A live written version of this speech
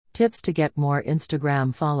Tips to get more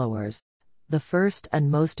Instagram followers. The first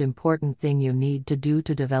and most important thing you need to do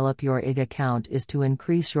to develop your IG account is to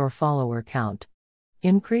increase your follower count.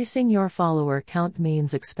 Increasing your follower count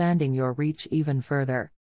means expanding your reach even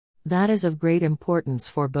further. That is of great importance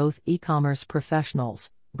for both e-commerce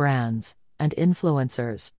professionals, brands, and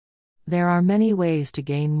influencers. There are many ways to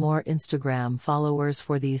gain more Instagram followers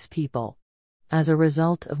for these people. As a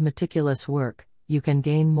result of meticulous work, you can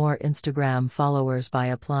gain more Instagram followers by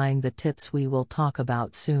applying the tips we will talk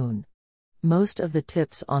about soon. Most of the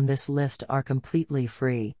tips on this list are completely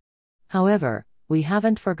free. However, we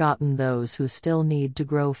haven't forgotten those who still need to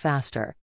grow faster.